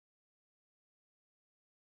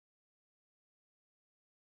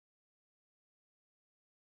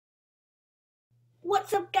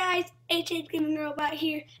What's up, guys? HH Gaming Robot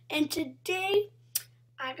here, and today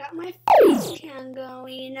I got my face cam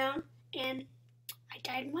going, and I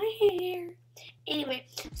dyed my hair. Anyway,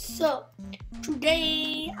 so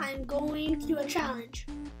today I'm going to do a challenge,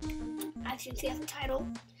 as you can see at the title,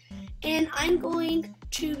 and I'm going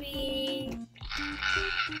to be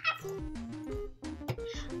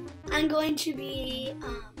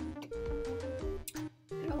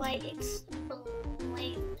like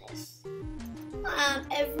explain this.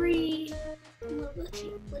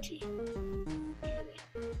 Glitchy.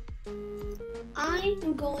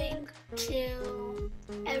 I'm going to,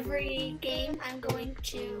 every game, I'm going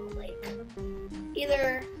to,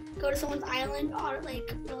 either go to someone's island or,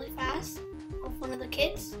 really fast with one of the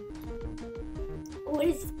kids. What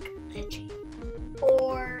is glitchy?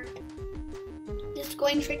 Or just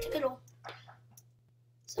going straight to the middle.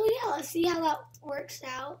 So yeah, let's see how that works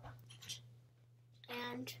out.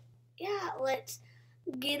 And yeah, let's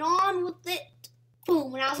get on with it.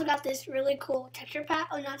 Boom, and I also got this really cool texture pack.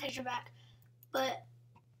 Oh, not texture pack, but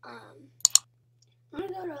I'm gonna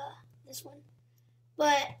go to this one.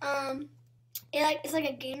 But it's like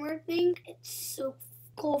a gamer thing. It's so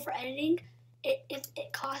cool for editing.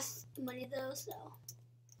 It costs money though, so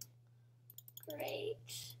great.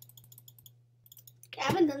 Okay, I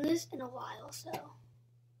haven't done this in a while, so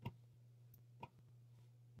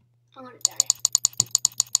I'm gonna die.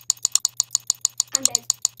 I'm dead.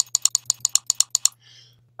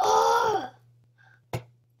 Oh!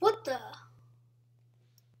 What the?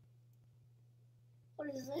 What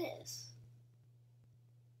is this?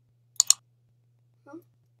 Huh?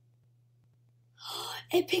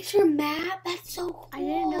 It picks your map? That's so cool. I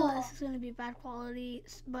didn't know this was going to be bad quality,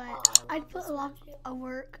 but I put a lot of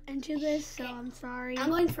work into this, so I'm sorry. I'm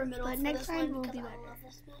going for middle, but for next time will be I better. love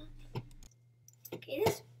this map. It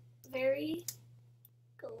is very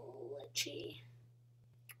glitchy.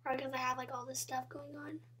 Probably because I have all this stuff going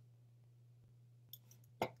on.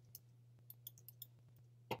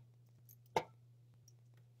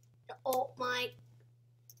 Oh my.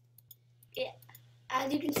 Yeah.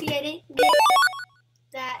 As you can see, I didn't get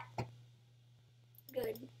that good.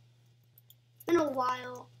 It's been a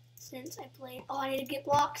while since I played. Oh, I need to get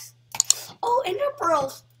blocks. Oh, ender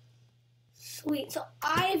pearls. Sweet. So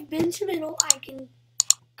I've been to middle. I can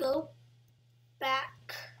go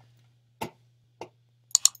back.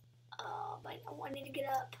 But I need to get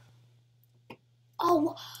up.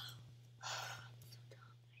 Oh, I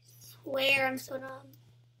swear I'm so dumb.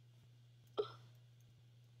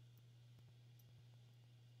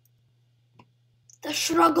 The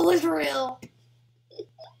struggle is real.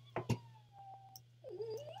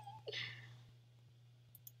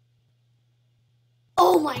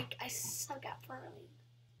 Oh my, I suck at pearling.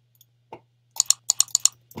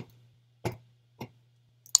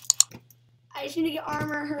 I just need to get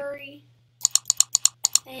armor, hurry.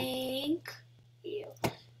 Thank you.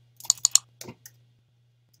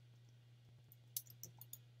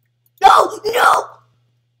 No!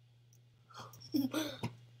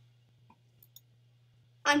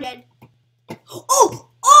 I'm dead.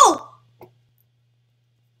 Oh!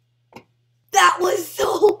 That was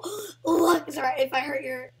so lucky. Sorry if I hurt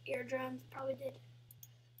your eardrums. Probably did.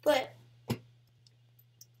 But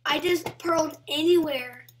I just pearled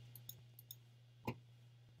anywhere.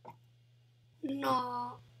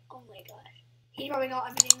 No. Oh my gosh. He probably got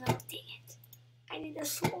everything though. Dang it. I need a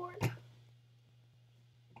sword.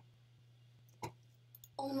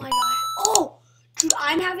 Oh my gosh. Oh! Dude,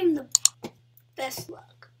 I'm having the best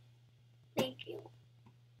luck. Thank you.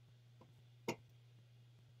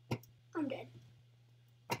 I'm dead.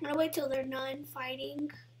 I'm gonna wait till they're done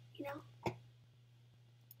fighting,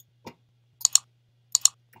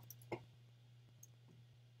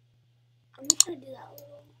 I'm just gonna do that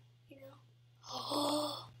little,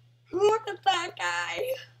 Oh, look at that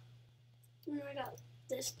guy. And I got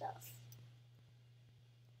this stuff.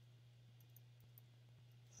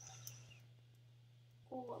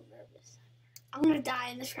 Oh, I'm nervous. I'm gonna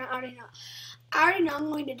die in this round. I already know I'm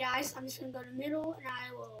going to die, so I'm just gonna go to middle and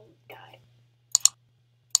I will die.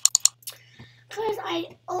 Because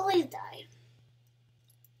I always die.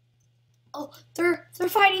 Oh, they're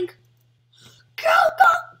fighting. Go!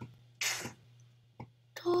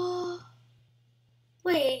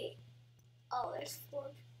 Wait. Oh, there's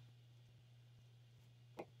 4.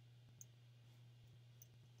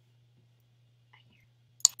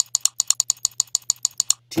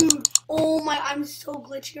 Dude, oh my, I'm so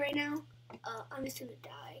glitchy right now. I'm just gonna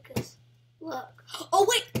die, because, look. Oh,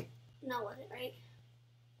 wait! No, wasn't right.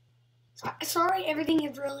 Sorry, everything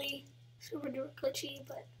is really super duper glitchy,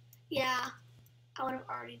 but yeah, I would have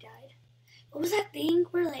already died. What was that thing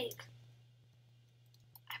where,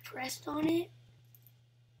 pressed on it.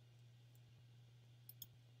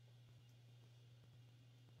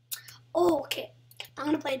 Oh, okay. I'm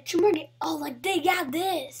gonna play 2 more games. Oh, like they got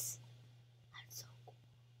this. That's so cool.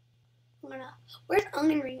 Where's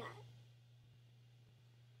Onion Ring at?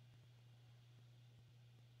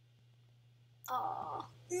 Oh,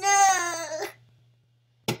 no.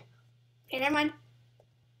 Okay, never mind.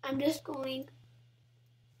 I'm just going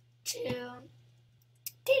to.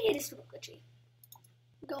 Dang it, it's super glitchy.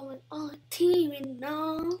 Going on team and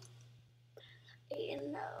no.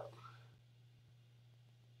 And no.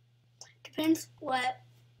 Depends what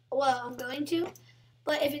I'm going to.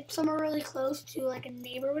 But if it's somewhere really close to like a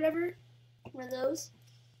neighbor or whatever, one of those,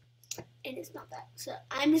 and it's not that. So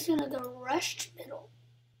I'm just gonna go rush to middle.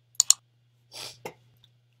 I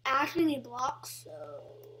actually need blocks, so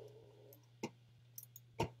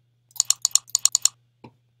I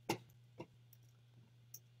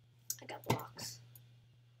got blocks.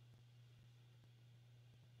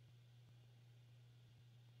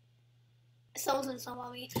 Someone's gonna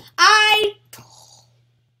snowball me.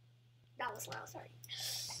 That was loud, sorry.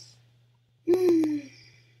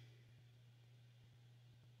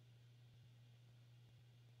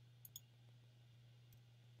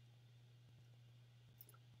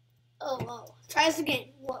 Oh, try this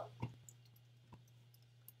again. Whoa.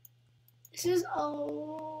 This is a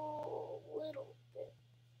little bit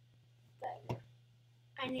better.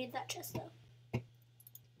 I need that chest though.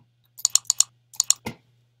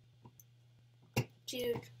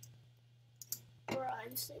 Dude. Bro,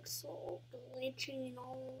 I'm 6 soul glitching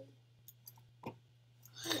on.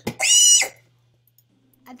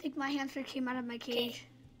 I think my hamster came out of my cage. Okay.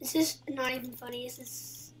 This is not even funny. This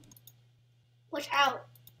is. Watch out.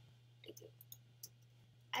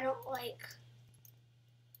 I don't like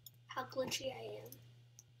how glitchy I am.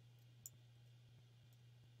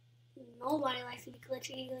 Nobody likes to be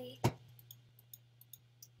glitchy.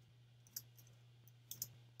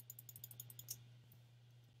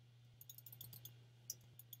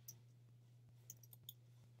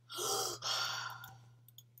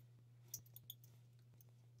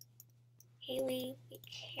 Haley, be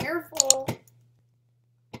careful.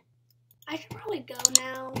 I should probably go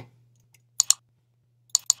now.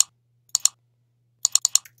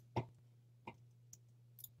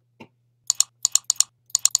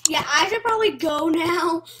 Yeah, I should probably go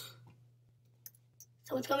now.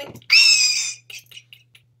 Someone's coming.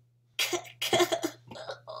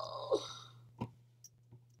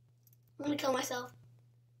 I'm gonna kill myself.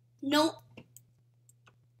 Nope.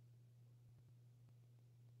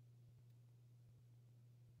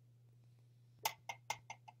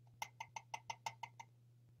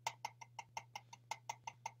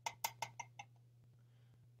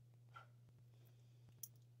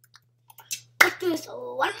 Let's do this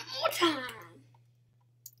one more time.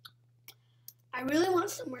 I really want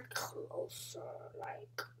somewhere closer,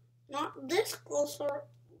 like not this closer,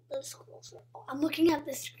 this closer. Oh, I'm looking at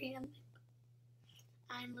the screen.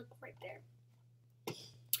 I look right there,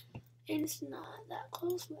 and it's not that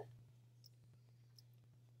close. But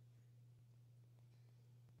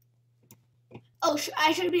oh,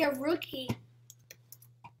 I should be a rookie.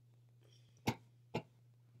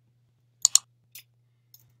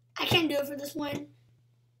 I can't do it for this one.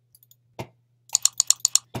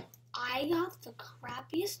 I got the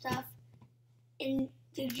crappiest stuff in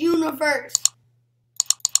the universe.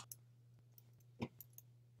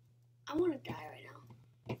 I want to die right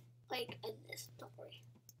now. Like in this, don't worry.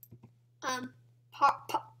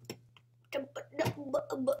 Pop.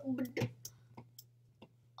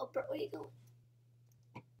 Oh, bro, where you going?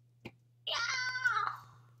 Yeah!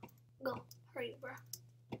 Go, hurry, bro.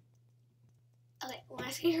 Okay, when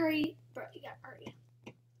I say hurry, bro, you gotta hurry.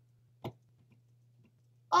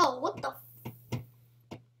 Oh, what the?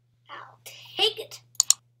 I'll take it.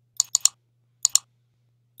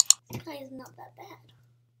 This guy is not that bad.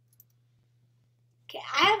 Okay,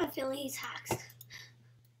 I have a feeling he's hacked. Look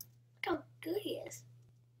how good he is.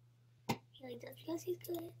 He like does because he's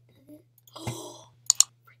good, does it? Oh,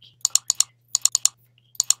 freaking gorgeous.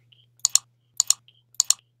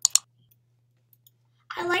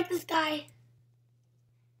 I like this guy.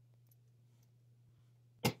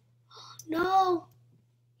 No,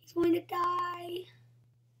 he's going to die.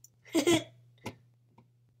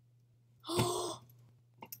 Oh,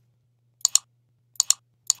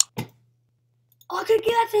 I could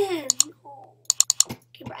get to him. Oh.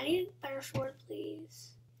 Okay, but I need a better sword,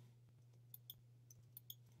 please.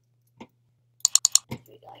 There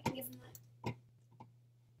we go. I can give him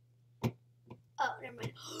that. Oh, never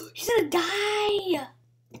mind. He's gonna die.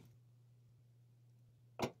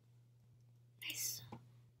 Nice.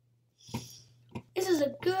 This is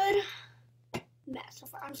a good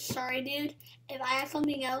sorry, dude. If I had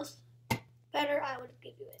something else better, I would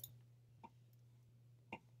give you it.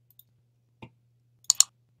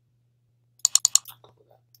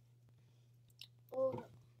 Hold up.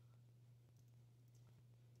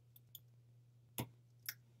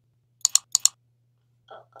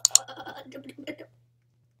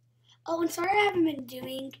 Oh, and sorry I haven't been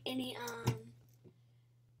doing any,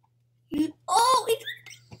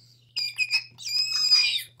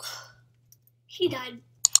 he died.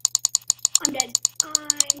 I'm dead. I'm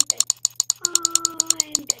dead.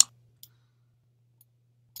 I'm dead.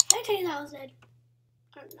 Did I tell you that I was dead?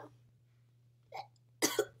 I don't know.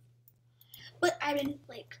 But I've been,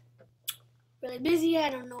 like, really busy. I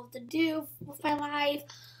don't know what to do with my life.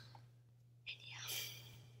 And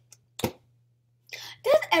yeah.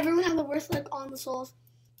 Does everyone have the worst luck on the souls?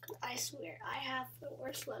 Because I swear, I have the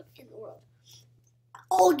worst luck in the world.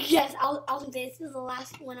 Oh, yes. I was going to say, this is the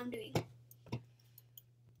last one I'm doing.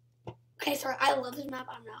 Okay, sorry. I love this map.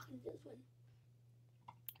 I'm not going to do this one.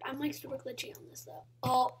 I'm, like, super glitchy on this, though.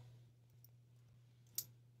 Oh.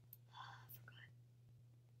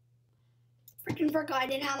 Freaking forgot I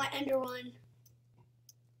didn't have my ender one.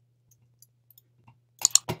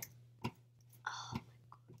 Oh my god.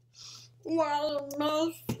 Wow,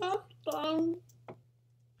 no,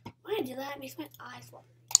 when I do that, it makes my eyes water.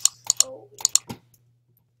 So weird.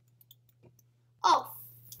 Oh.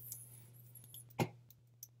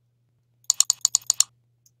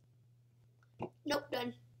 Nope,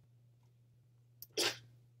 done.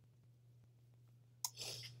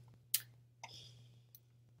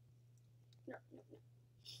 No.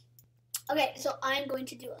 Okay, so I'm going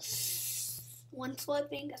to do a one slow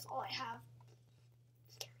thing. That's all I have.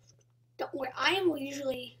 Don't worry, I am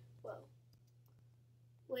usually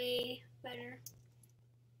way better.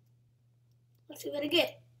 Let's see what I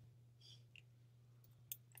get.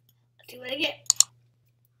 Let's see what I get.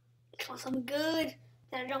 Come on, something good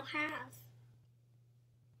that I don't have.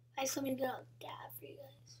 I have something good I'll dab for you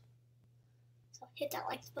guys. So hit that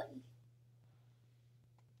like button.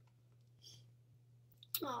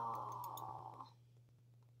 Aww.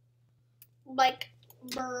 Like,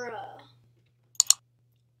 bruh.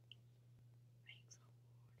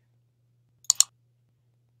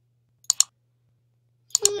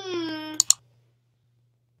 There.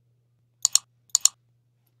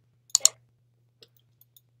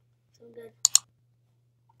 So good.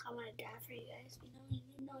 I'm gonna dab for you guys. You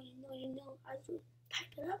know. I just pipe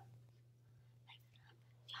it up.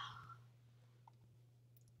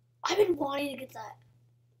 I've been wanting to get that.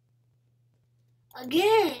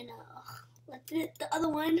 Again. Let's do the other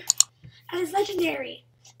one. And it's legendary.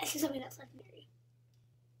 Let's do something that's legendary.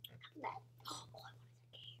 That. Oh, I wanted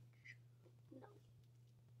a cage. No.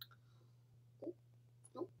 Oh,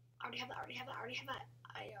 nope. I already have that.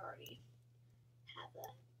 I already have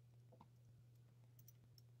that.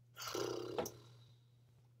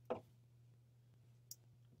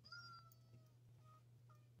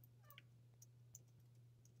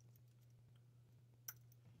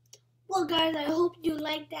 Well, guys, I hope you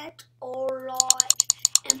like that a lot.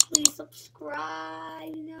 And please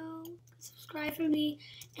subscribe, subscribe for me.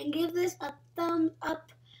 And give this a thumbs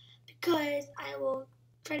up because I will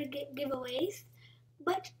try to get giveaways.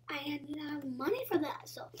 But I need to have money for that.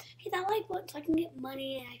 So hit that like button so I can get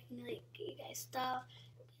money and I can like get you guys stuff.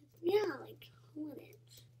 Yeah, like who wouldn't?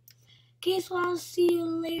 Okay, so I'll see you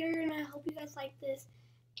later and I hope you guys like this.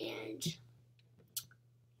 And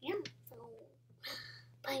yeah, so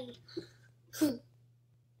bye.